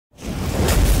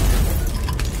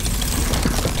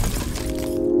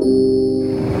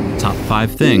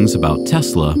5 things about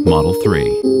Tesla Model 3.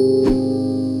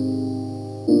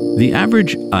 The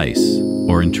average ICE,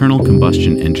 or internal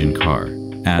combustion engine car,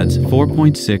 adds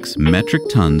 4.6 metric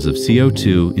tons of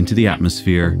CO2 into the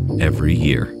atmosphere every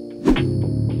year.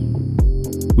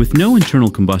 With no internal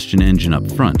combustion engine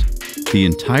up front, the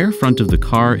entire front of the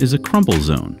car is a crumple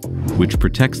zone, which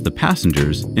protects the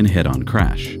passengers in a head-on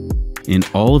crash. In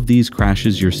all of these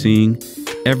crashes you're seeing,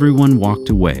 everyone walked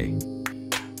away.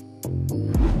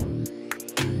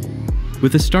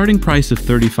 With a starting price of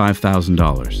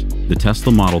 $35,000, the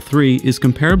Tesla Model 3 is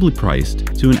comparably priced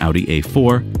to an Audi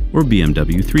A4 or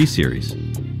BMW 3 Series.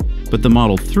 But the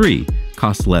Model 3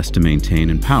 costs less to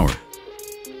maintain and power.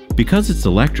 Because it's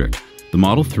electric, the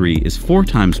Model 3 is 4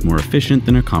 times more efficient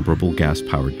than a comparable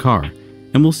gas-powered car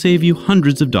and will save you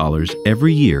hundreds of dollars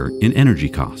every year in energy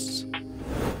costs.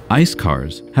 ICE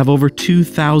cars have over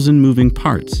 2,000 moving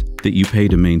parts that you pay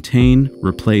to maintain,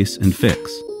 replace, and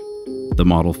fix. The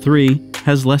Model 3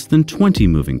 has less than 20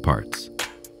 moving parts.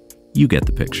 You get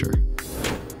the picture.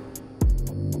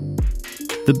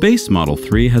 The base Model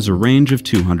 3 has a range of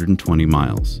 220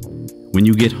 miles. When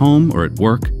you get home or at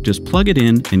work, just plug it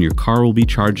in and your car will be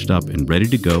charged up and ready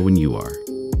to go when you are.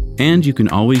 And you can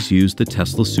always use the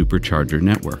Tesla SUPERCHARGER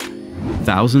network.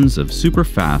 Thousands of super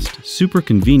fast, super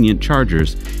convenient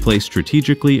chargers placed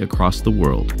strategically across the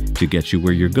world to get you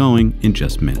where you're going in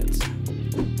just minutes.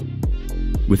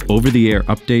 With over-the-air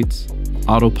updates,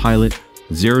 autopilot,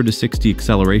 0 to 60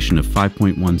 acceleration of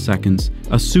 5.1 seconds,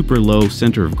 a super low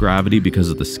center of gravity because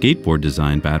of the skateboard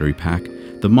design battery pack,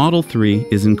 the Model 3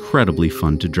 is incredibly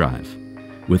fun to drive.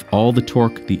 With all the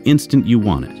torque the instant you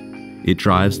want it, it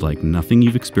drives like nothing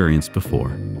you've experienced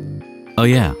before. Oh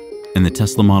yeah, and the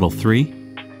Tesla Model 3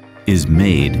 is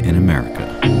made in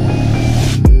America.